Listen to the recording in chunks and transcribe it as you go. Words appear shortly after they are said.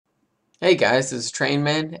Hey guys, this is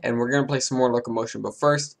Trainman, and we're going to play some more Locomotion, but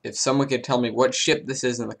first, if someone could tell me what ship this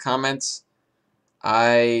is in the comments,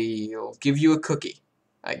 I'll give you a cookie,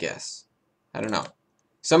 I guess. I don't know.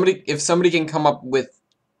 If somebody can come up with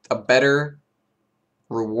a better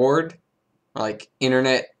reward, like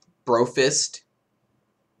internet brofist,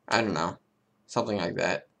 I don't know, something like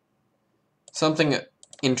that. Something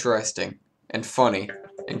interesting, and funny,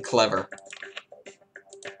 and clever.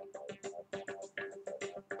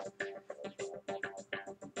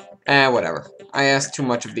 Whatever. I ask too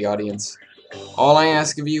much of the audience. All I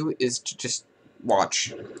ask of you is to just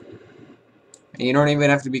watch. And you don't even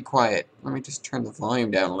have to be quiet. Let me just turn the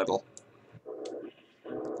volume down a little.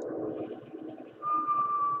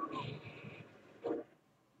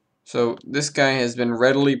 So this guy has been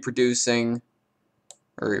readily producing,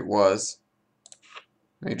 or it was.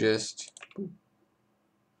 Let me just,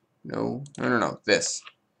 no, this.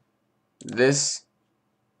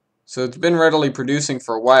 So it's been readily producing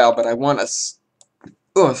for a while, but I want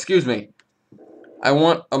excuse me. I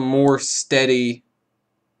want a more steady,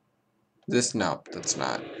 no, that's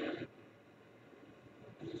not.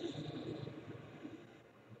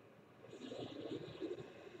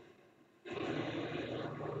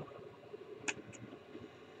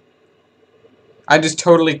 I just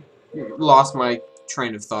totally lost my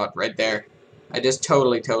train of thought right there. I just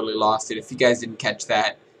totally lost it. If you guys didn't catch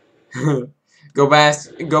that, go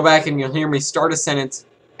back, and you'll hear me start a sentence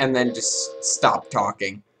and then just stop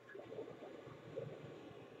talking.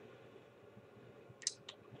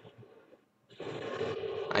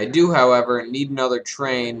 I do, however, need another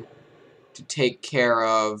train to take care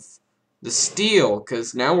of the steel,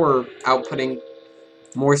 because now we're outputting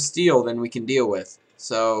more steel than we can deal with.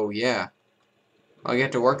 So yeah, I'll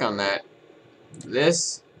get to work on that.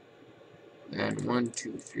 This. And 1,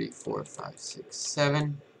 2, 3, 4, 5, 6,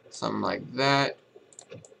 7. Something like that.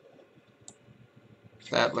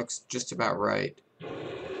 That looks just about right.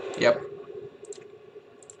 Yep.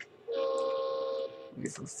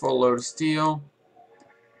 Wait for full load of steel.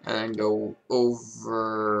 And then go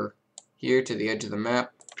over here to the edge of the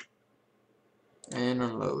map. And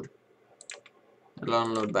unload. It'll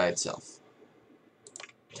unload by itself.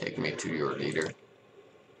 Take me to your leader.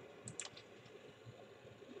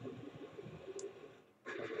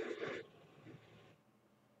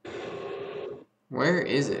 Where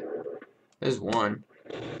is it? There's one.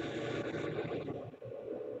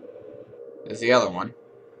 There's the other one.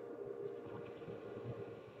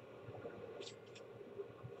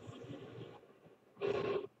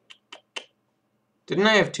 Didn't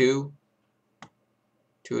I have two?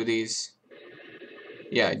 Two of these?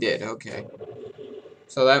 Yeah, I did. Okay.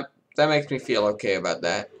 So that makes me feel okay about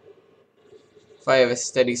that. If I have a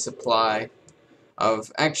steady supply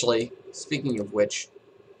of... Actually, speaking of which,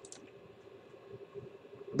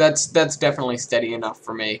 that's definitely steady enough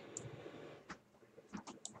for me.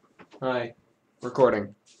 Hi.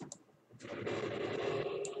 Recording.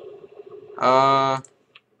 What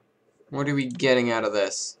are we getting out of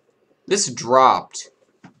this? This dropped.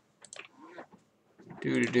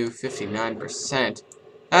 59%.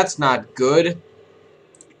 That's not good.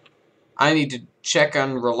 I need to check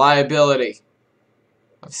on reliability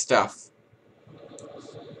of stuff.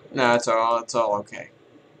 No, it's all okay.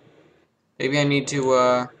 Maybe I need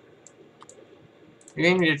to, maybe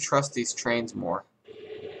I need to trust these trains more.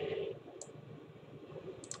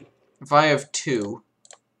 If I have two,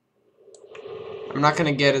 I'm not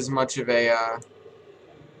gonna get as much of a,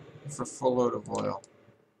 for full load of oil.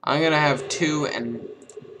 I'm gonna have two and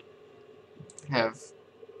have...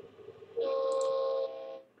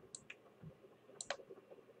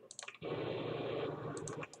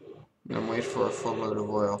 and wait for a full load of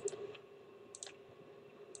oil.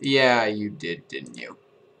 Yeah, you did, didn't you?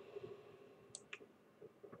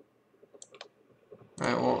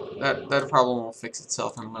 Alright, well, that problem will fix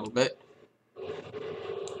itself in a little bit.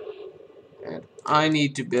 And I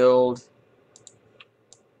need to build...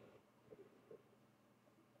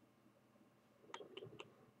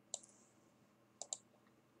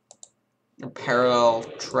 a parallel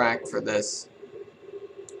track for this.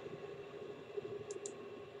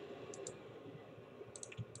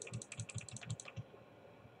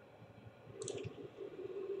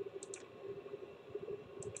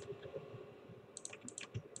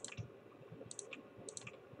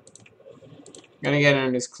 I'm gonna get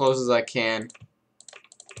in as close as I can,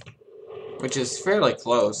 which is fairly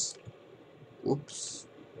close. Oops.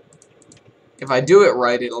 If I do it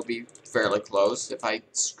right, it'll be fairly close. If I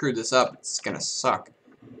screw this up, it's gonna suck.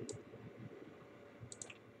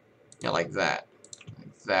 Yeah, like that.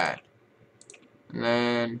 Like that. And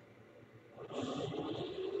then...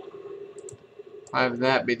 Have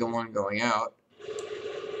that be the one going out.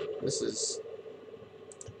 This is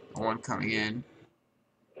the one coming in.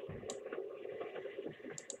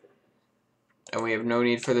 And we have no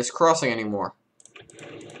need for this crossing anymore.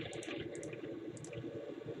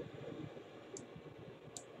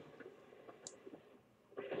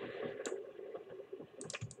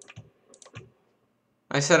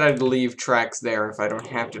 I said I'd leave tracks there if I don't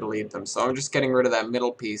have to delete them, so I'm just getting rid of that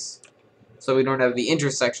middle piece so we don't have the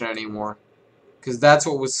intersection anymore, because that's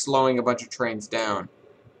what was slowing a bunch of trains down.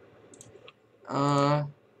 Okay,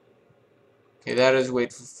 that is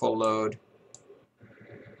wait for full load.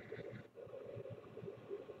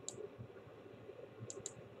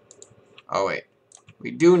 Oh wait,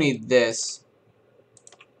 we do need this.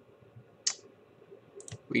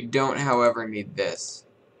 We don't, however, need this.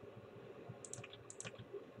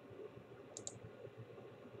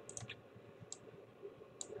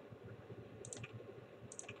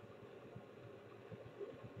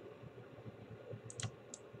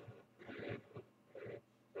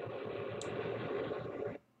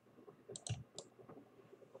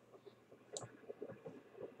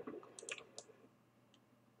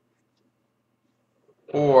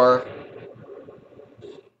 Or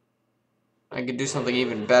I could do something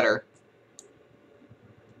even better.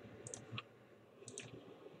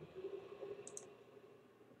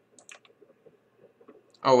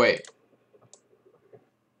 Oh wait.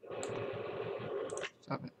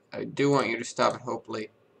 Stop it. I do want you to stop at Hopely,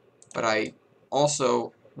 but I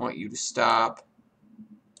also want you to stop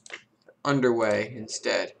Underway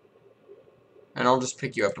instead. And I'll just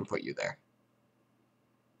pick you up and put you there.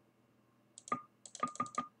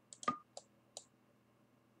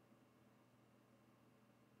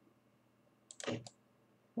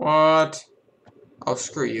 What? Oh,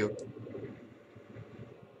 screw you.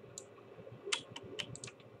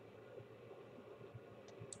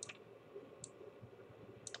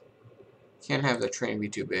 Can't have the train be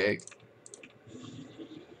too big.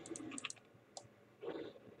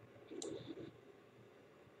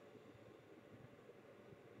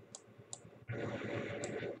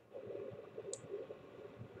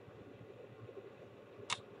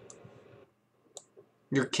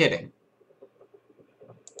 You're kidding.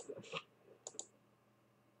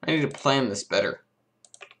 I need to plan this better.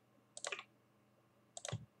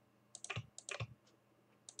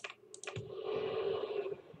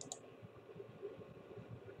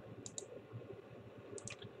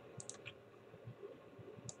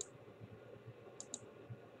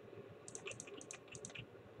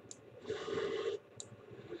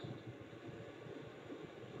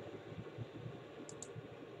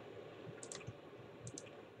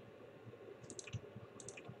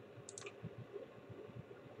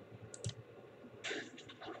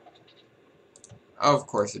 Of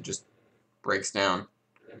course, it just breaks down.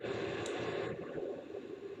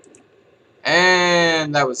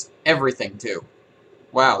 And that was everything, too.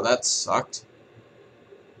 Wow, that sucked.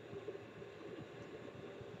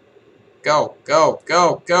 Go, go,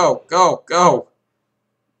 go, go, go, go!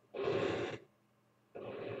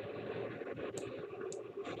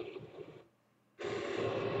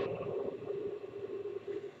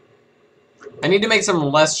 I need to make some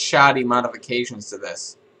less shoddy modifications to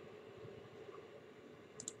this.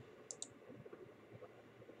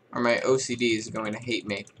 Or my OCD is going to hate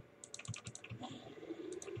me.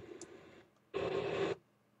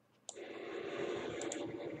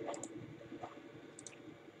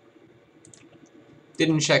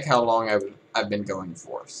 Didn't check how long I've been going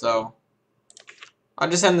for, so I'll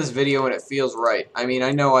just end this video when it feels right. I mean,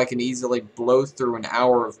 I know I can easily blow through an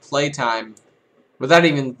hour of playtime without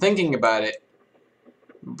even thinking about it,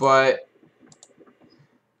 but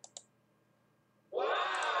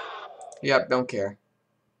yep, don't care.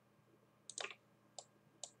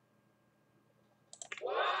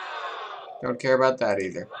 Don't care about that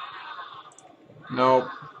either. Nope.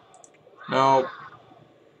 Nope.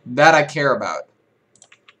 That I care about.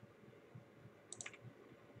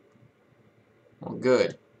 Well,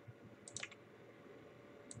 good.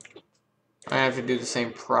 I have to do the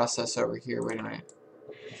same process over here. Wait a minute.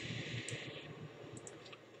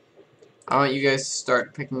 I want you guys to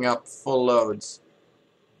start picking up full loads.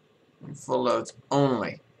 Full loads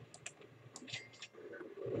only.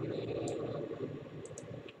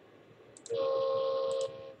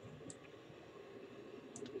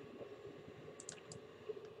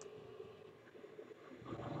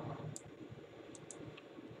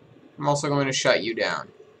 I'm also going to shut you down.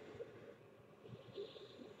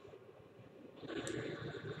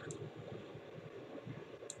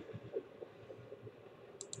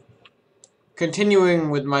 Continuing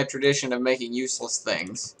with my tradition of making useless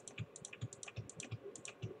things,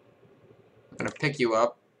 I'm going to pick you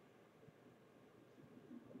up.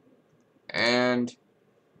 And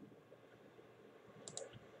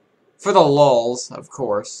for the lulz, of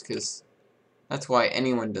course, because that's why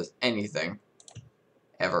anyone does anything.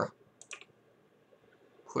 Ever.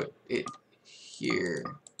 Put it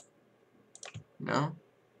here. No?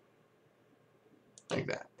 Like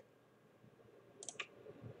that.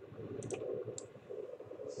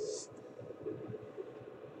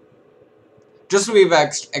 Just so we have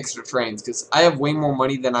extra trains, because I have way more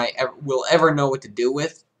money than I will ever know what to do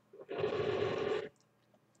with.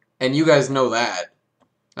 And you guys know that.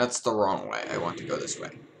 That's the wrong way. I want to go this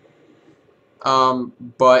way.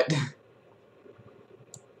 But...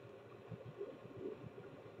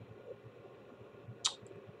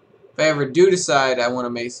 if I ever do decide I want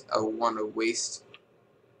to waste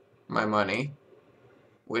my money,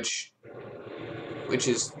 which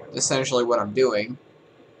is essentially what I'm doing.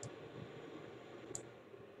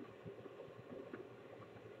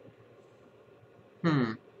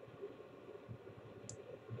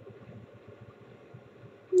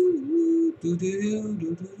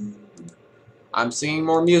 I'm singing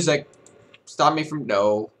more music. Stop me from...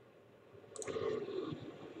 No.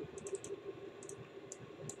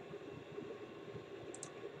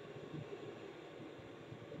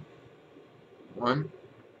 One,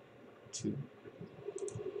 two.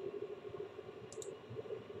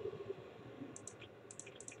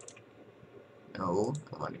 No,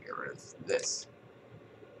 I want to get rid of this.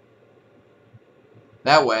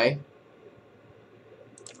 That way,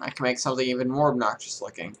 I can make something even more obnoxious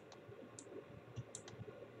looking.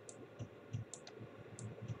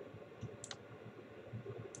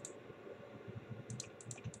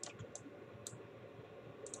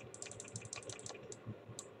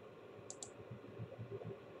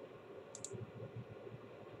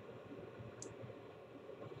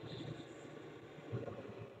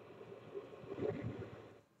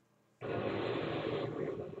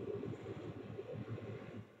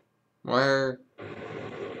 Where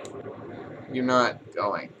you not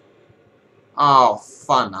going? Oh,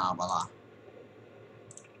 phenomena.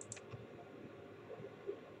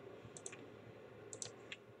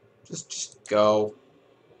 Just go.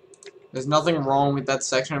 There's nothing wrong with that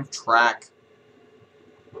section of track.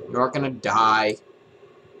 You aren't gonna die.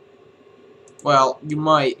 Well, you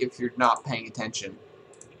might if you're not paying attention.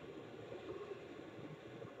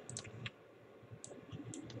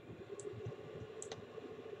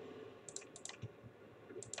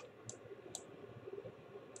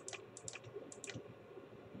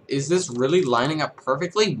 Is this really lining up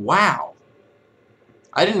perfectly? Wow!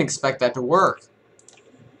 I didn't expect that to work.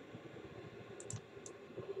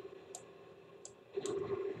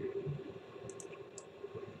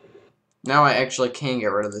 Now I actually can get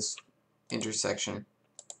rid of this intersection.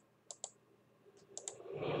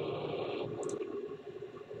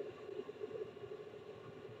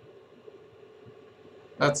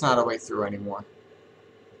 That's not a way through anymore.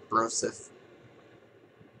 Brosif.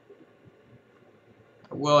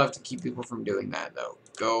 I will have to keep people from doing that, though.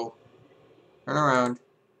 Go. Turn around.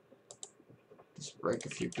 Just break a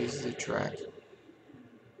few pieces of track.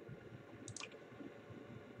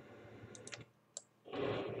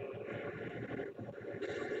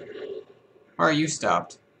 Why are you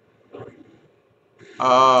stopped?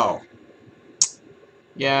 Oh.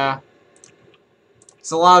 Yeah.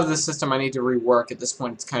 It's a lot of the system I need to rework. At this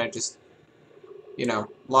point, it's kind of just, you know,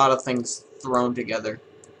 a lot of things thrown together.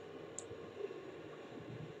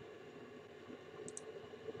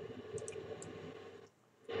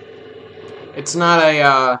 It's not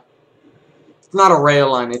a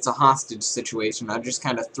rail line. It's a hostage situation. I just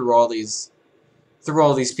kind of threw all these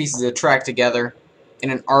pieces of track together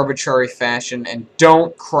in an arbitrary fashion, and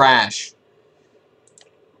don't crash.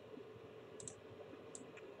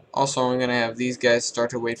 Also, I'm gonna have these guys start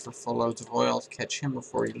to wait for full loads of oil to catch him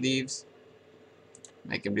before he leaves.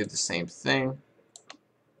 Make him do the same thing.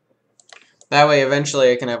 That way,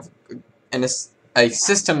 eventually, I can have a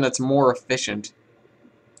system that's more efficient.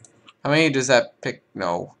 How many does that pick?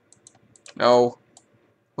 No. No.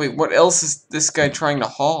 Wait, what else is this guy trying to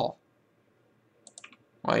haul?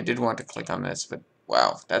 Well, I did want to click on this, but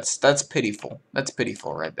wow, that's pitiful. That's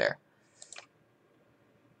pitiful right there.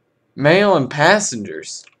 Mail and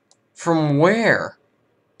passengers. From where?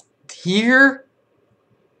 Here?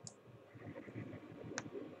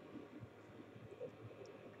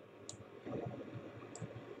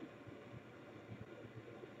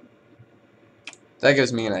 That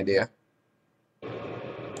gives me an idea.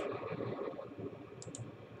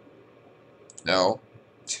 No.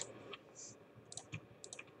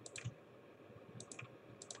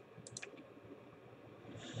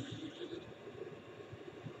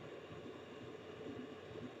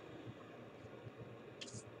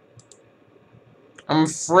 I'm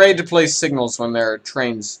afraid to place signals when there are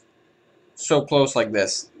trains so close like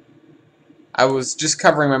this. I was just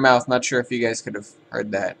covering my mouth, not sure if you guys could have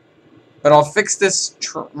heard that. But I'll fix this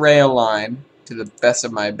rail line to the best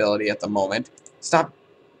of my ability at the moment. Stop.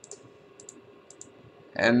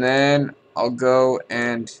 And then I'll go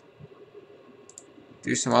and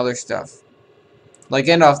do some other stuff. Like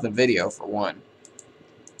end off the video, for one.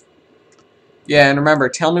 Yeah, and remember,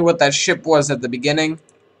 tell me what that ship was at the beginning,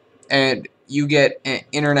 and you get an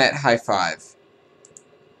internet high five.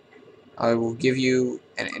 I will give you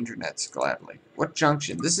an internet gladly. What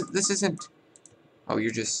junction? This isn't. Oh,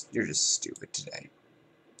 you're just stupid today.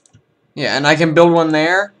 Yeah, and I can build one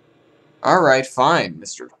there. All right, fine,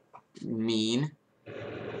 Mr. Mean.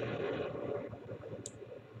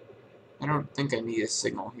 I don't think I need a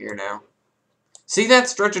signal here now. See, that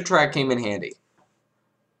stretch of track came in handy.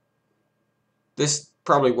 This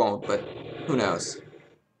probably won't, but who knows?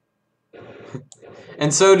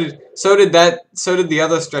 And so did the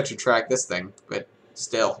other stretch of track, this thing, but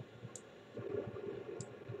still.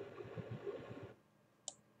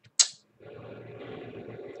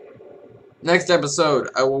 Next episode,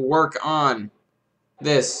 I will work on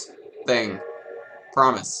this thing.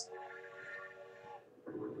 Promise.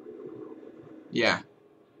 Yeah,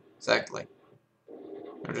 exactly.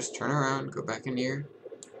 I'll just turn around, go back in here.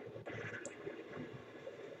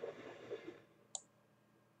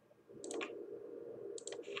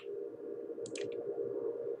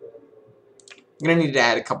 I'm gonna need to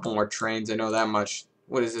add a couple more trains, I know that much.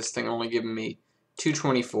 What is this thing only giving me?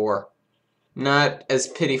 224. Not as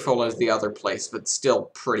pitiful as the other place, but still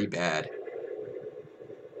pretty bad.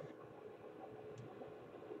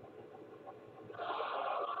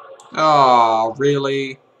 Oh,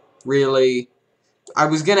 really? Really? I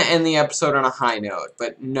was gonna end the episode on a high note,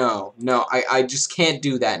 but no, I just can't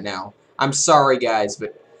do that now. I'm sorry, guys,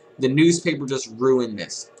 but the newspaper just ruined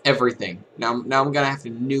this. Everything. Now I'm gonna have to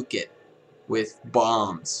nuke it with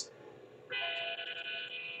bombs.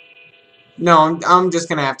 No, I'm just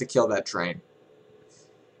gonna have to kill that train.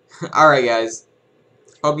 Alright, guys.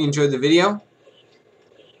 Hope you enjoyed the video.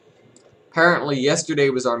 Apparently, yesterday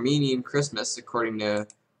was Armenian Christmas, according to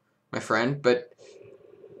my friend, but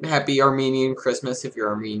happy Armenian Christmas if you're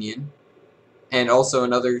Armenian. And also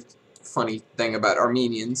another funny thing about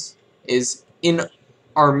Armenians is in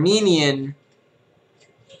Armenian,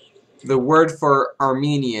 the word for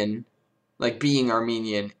Armenian, like being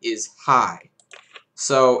Armenian, is high.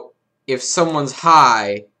 So if someone's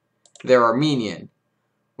high, they're Armenian,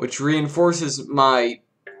 which reinforces my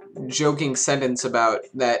joking sentence about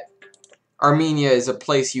that Armenia is a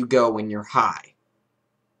place you go when you're high.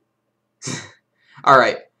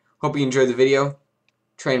 Alright, hope you enjoyed the video.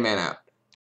 Trainman out.